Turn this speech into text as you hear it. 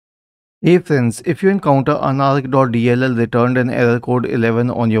Hey friends, if you encounter Unarc.dll returned an error code 11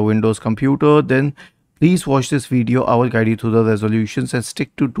 on your Windows computer, then please watch this video. I will guide you through the resolutions and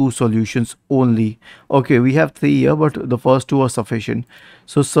stick to two solutions only. Okay, we have three here, but the first two are sufficient.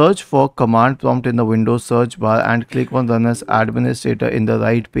 So search for command prompt in the Windows search bar and click on Run as Administrator in the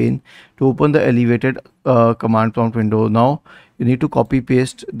right pane to open the elevated command prompt window. Now you need to copy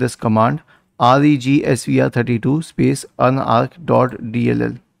paste this command regsvr32 space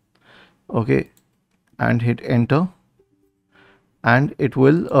unarc.dll. Okay, and hit enter, and it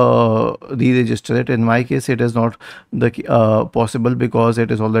will re-register it. In my case it is not the possible because it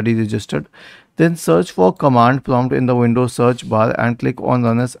is already registered. Then search for command prompt in the Windows search bar and click on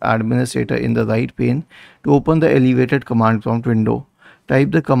Run as Administrator in the right pane to open the elevated command prompt window.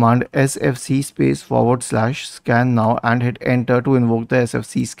 Type the command sfc space / scan now and hit enter to invoke the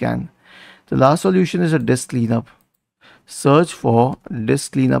sfc scan. The last solution is a disk cleanup. Search for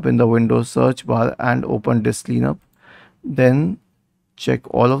disk cleanup in the Windows search bar and open disk cleanup. Then check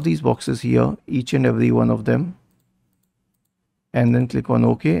all of these boxes here, each and every one of them, and then click on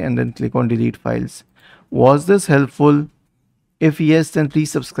OK and then click on delete files. Was this helpful? If yes, then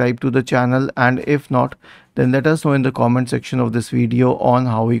please subscribe to the channel, and if not, then let us know in the comment section of this video on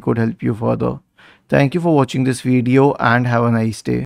how we could help you further. Thank you for watching this video and have a nice day.